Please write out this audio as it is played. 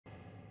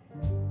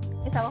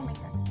Esa voz me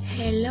encanta.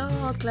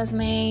 Hello,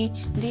 classmate.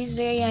 This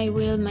day I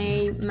will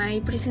make my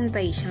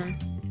presentation.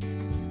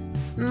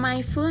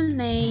 My full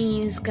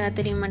name is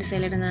Catherine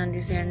Marcela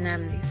Hernandez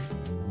Hernandez.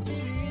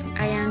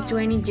 I am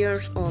 20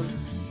 years old.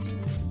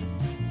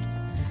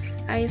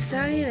 I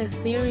study the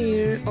third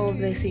year of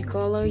the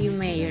psychology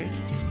major.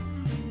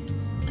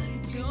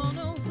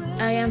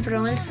 I am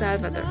from El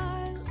Salvador.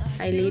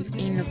 I live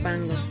in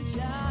Lopango.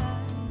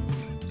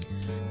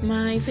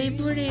 My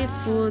favorite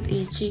food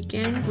is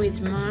chicken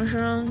with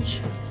mushrooms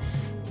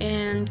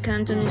and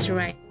Cantonese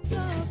rice.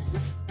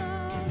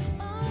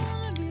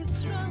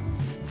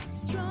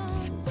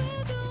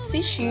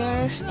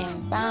 T-shirts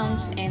and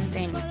pants and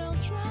tennis.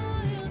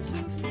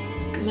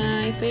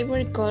 My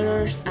favorite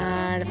colors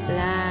are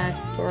black,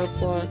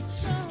 purple,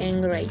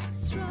 and gray.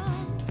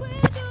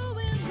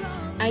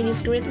 I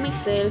describe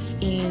myself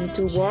in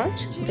 2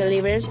 words,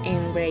 delivered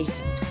and brave.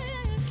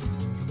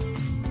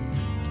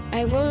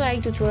 I would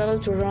like to travel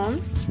to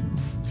Rome.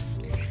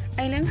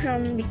 I love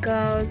Rome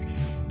because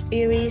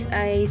it is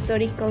a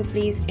historical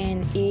place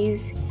and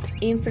its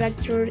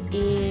infrastructure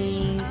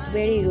is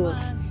very good.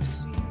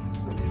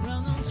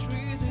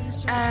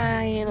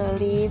 I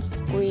live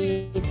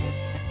with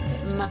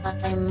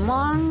my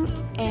mom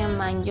and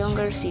my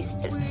younger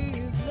sister.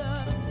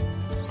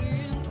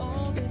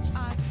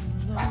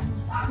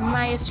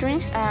 My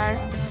strengths are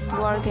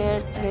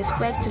worker,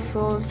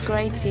 respectful,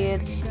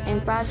 creative,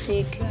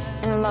 empathic,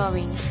 and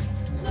loving.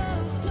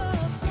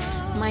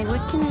 My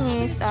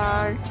weaknesses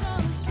are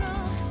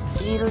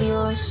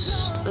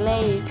rebellious,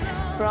 late,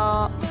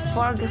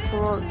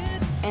 forgetful,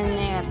 and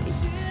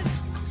negative.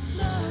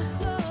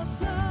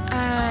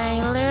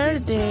 I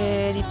learned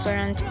the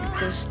different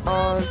because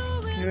of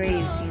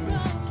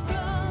greetings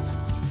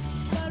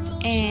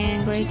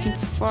and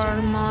greetings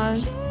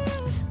formal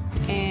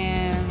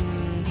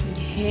and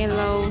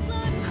hello,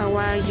 how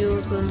are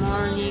you, good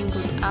morning,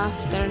 good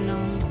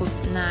afternoon,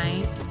 good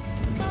night.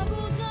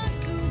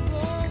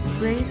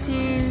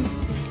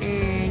 Greetings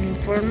and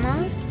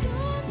informal,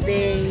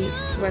 they,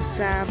 what's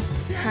up,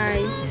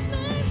 hi,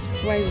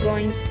 what's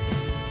going.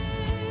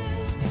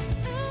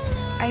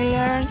 I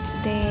learned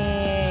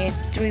the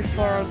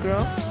 3-4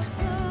 groups: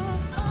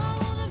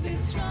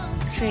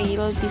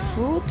 healthy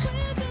food,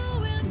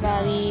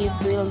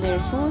 bodybuilder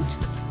food,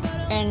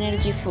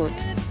 energy food.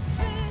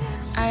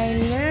 I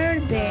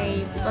learned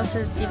the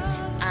positive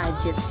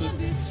adjective.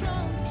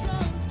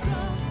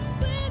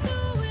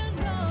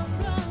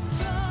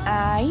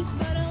 I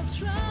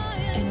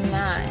and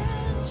mine,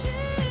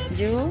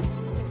 you,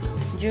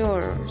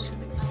 yours,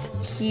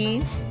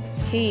 he,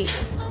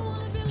 his,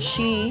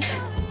 she,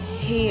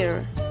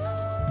 her,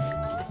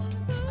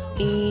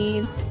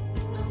 it,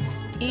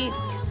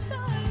 its,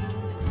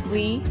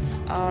 we,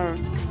 our,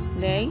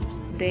 they,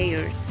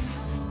 theirs.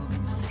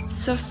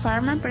 So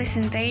far my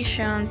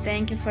presentation.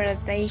 Thank you for the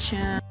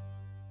attention.